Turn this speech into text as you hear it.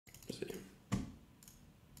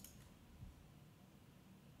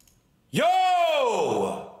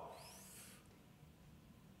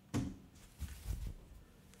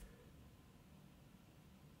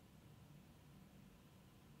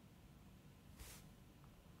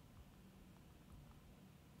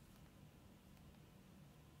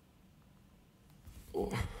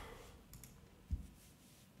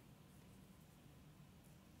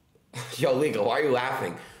Yo, Legal, why are you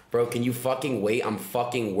laughing? Bro, can you fucking wait? I'm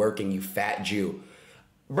fucking working, you fat Jew.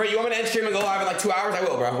 Bro, you want me to end stream and go live in like 2 hours? I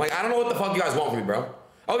will, bro. Like, I don't know what the fuck you guys want from me, bro.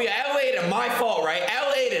 Oh yeah, L. Adin, my fault, right?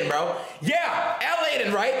 L. Adin, bro. Yeah, L.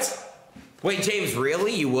 Adin, right? Wait, James,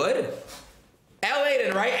 really? You would? L.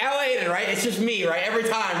 Adin, right? L. Adin, right? It's just me, right? Every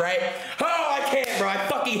time, right? Oh, I can't, bro. I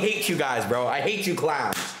fucking hate you guys, bro. I hate you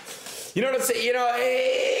clowns. You know what I'm saying? You know,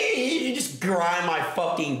 you just grind my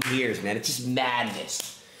fucking gears, man. It's just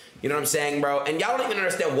madness. You know what I'm saying, bro? And y'all don't even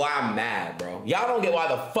understand why I'm mad, bro. Y'all don't get why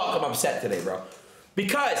the fuck I'm upset today, bro.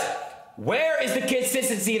 Because where is the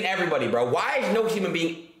consistency in everybody, bro? Why is no human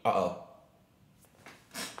being... Uh-oh.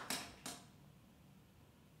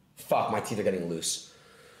 Fuck, my teeth are getting loose.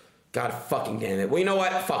 God fucking damn it. Well, you know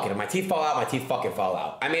what? Fuck it. If my teeth fall out, my teeth fucking fall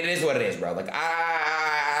out. I mean, it is what it is, bro. Like,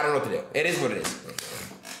 I don't know what to do. It is what it is.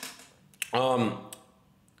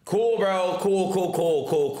 Cool, bro.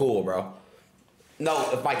 Cool, bro.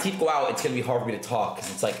 No, if my teeth go out, it's gonna be hard for me to talk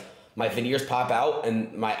because it's like my veneers pop out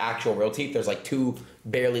and my actual real teeth, there's like two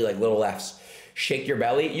barely like little F's. Shake your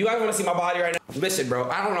belly. You guys want to see my body right now? Listen, bro.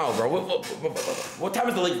 I don't know, bro. What time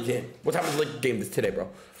is the Lakers game? What time is the Lakers game today, bro?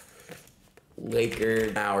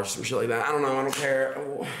 Lakers now or some shit like that. I don't know. I don't care.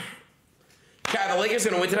 Yeah, the Lakers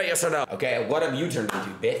gonna win tonight? Yes or no? Okay. What have you turned into,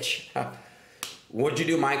 bitch? Would you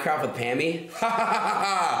do Minecraft with Pammy?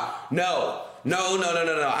 No.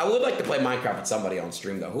 I would like to play Minecraft with somebody on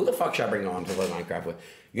stream, though. Who the fuck should I bring on to play Minecraft with?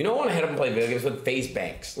 You know, I want to hit up and play video games with FaZe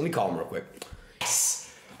Banks. Let me call him real quick.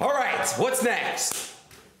 All right, what's next?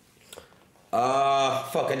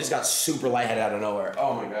 Fuck, I just got super lightheaded out of nowhere.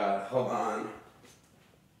 Oh my god, hold on.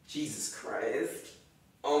 Jesus Christ.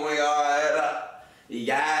 Oh my god.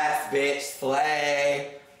 Yes, bitch,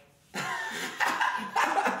 slay.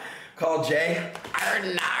 Call Jay.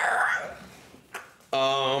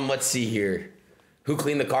 Let's see here. Who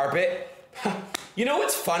cleaned the carpet? You know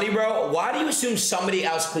what's funny, bro? Why do you assume somebody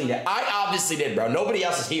else cleaned it? I obviously did, bro. Nobody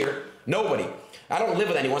else is here. Nobody. I don't live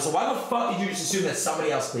with anyone, so why the fuck did you just assume that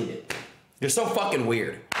somebody else cleaned it? You're so fucking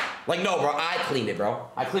weird. Like, no, bro, I cleaned it, bro.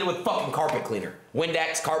 I cleaned it with fucking carpet cleaner.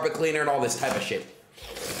 Windex, carpet cleaner, and all this type of shit.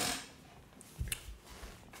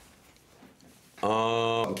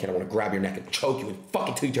 Okay, I want to grab your neck and choke you and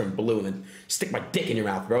fucking till you turn blue and then stick my dick in your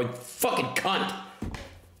mouth, bro. You fucking cunt.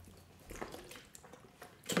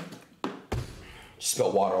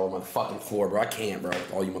 Spill water all over my fucking floor, bro. I can't, bro.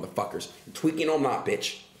 All you motherfuckers. You tweaking or not,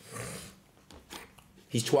 bitch.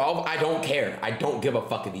 He's 12? I don't care. I don't give a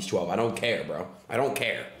fuck if he's 12. I don't care, bro. I don't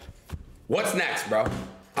care. What's next, bro?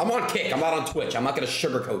 I'm on Kick. I'm not on Twitch. I'm not gonna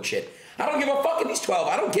sugarcoat shit. I don't give a fuck if he's 12.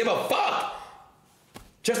 I don't give a fuck.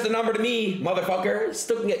 Just a number to me, motherfucker.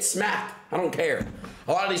 Still can get smacked. I don't care.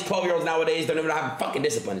 A lot of these 12-year-olds nowadays don't even have fucking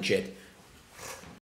discipline and shit.